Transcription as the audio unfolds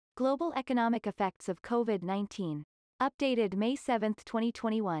Global economic effects of COVID-19. Updated May 7,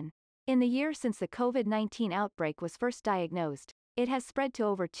 2021. In the year since the COVID-19 outbreak was first diagnosed, it has spread to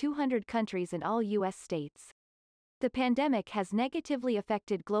over 200 countries and all U.S. states. The pandemic has negatively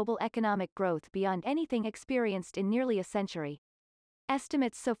affected global economic growth beyond anything experienced in nearly a century.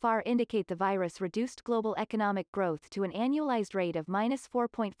 Estimates so far indicate the virus reduced global economic growth to an annualized rate of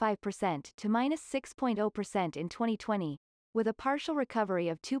 -4.5% to -6.0% in 2020, with a partial recovery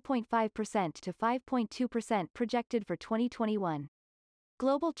of 2.5% to 5.2% projected for 2021.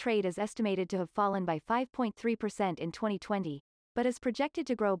 Global trade is estimated to have fallen by 5.3% in 2020, but is projected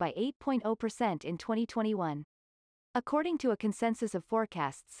to grow by 8.0% in 2021. According to a consensus of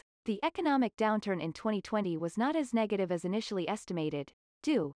forecasts, the economic downturn in 2020 was not as negative as initially estimated,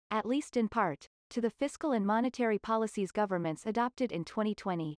 due, at least in part, to the fiscal and monetary policies governments adopted in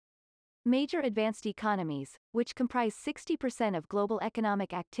 2020. Major advanced economies, which comprise 60% of global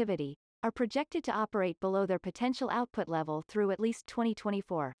economic activity, are projected to operate below their potential output level through at least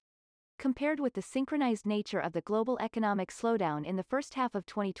 2024. Compared with the synchronized nature of the global economic slowdown in the first half of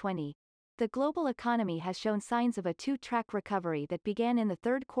 2020, the global economy has shown signs of a two-track recovery that began in the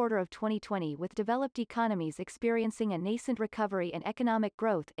third quarter of 2020, with developed economies experiencing a nascent recovery and economic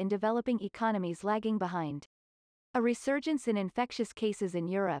growth in developing economies lagging behind. A resurgence in infectious cases in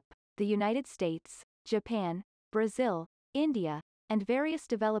Europe, the United States, Japan, Brazil, India, and various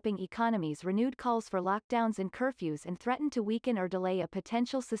developing economies renewed calls for lockdowns and curfews and threatened to weaken or delay a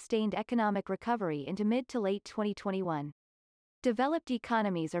potential sustained economic recovery into mid to late 2021. Developed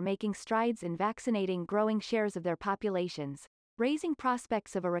economies are making strides in vaccinating growing shares of their populations, raising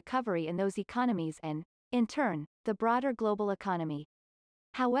prospects of a recovery in those economies and, in turn, the broader global economy.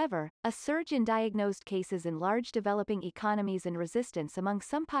 However, a surge in diagnosed cases in large developing economies and resistance among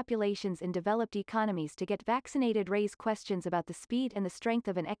some populations in developed economies to get vaccinated raise questions about the speed and the strength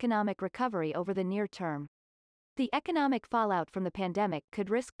of an economic recovery over the near term. The economic fallout from the pandemic could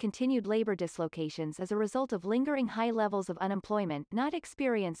risk continued labor dislocations as a result of lingering high levels of unemployment not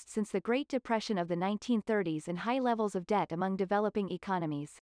experienced since the Great Depression of the 1930s and high levels of debt among developing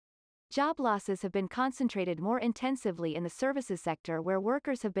economies. Job losses have been concentrated more intensively in the services sector, where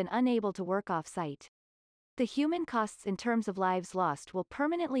workers have been unable to work off-site. The human costs in terms of lives lost will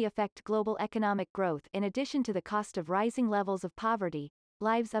permanently affect global economic growth, in addition to the cost of rising levels of poverty,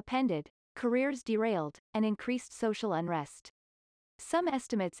 lives upended, careers derailed, and increased social unrest. Some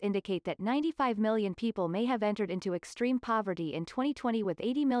estimates indicate that 95 million people may have entered into extreme poverty in 2020, with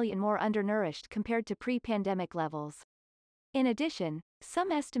 80 million more undernourished compared to pre-pandemic levels. In addition,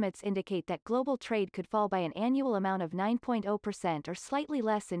 some estimates indicate that global trade could fall by an annual amount of 9.0% or slightly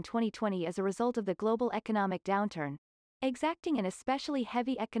less in 2020 as a result of the global economic downturn, exacting an especially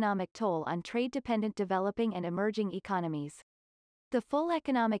heavy economic toll on trade-dependent developing and emerging economies. The full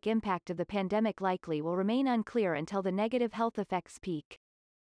economic impact of the pandemic likely will remain unclear until the negative health effects peak.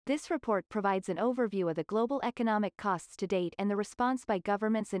 This report provides an overview of the global economic costs to date and the response by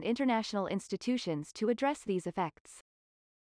governments and international institutions to address these effects.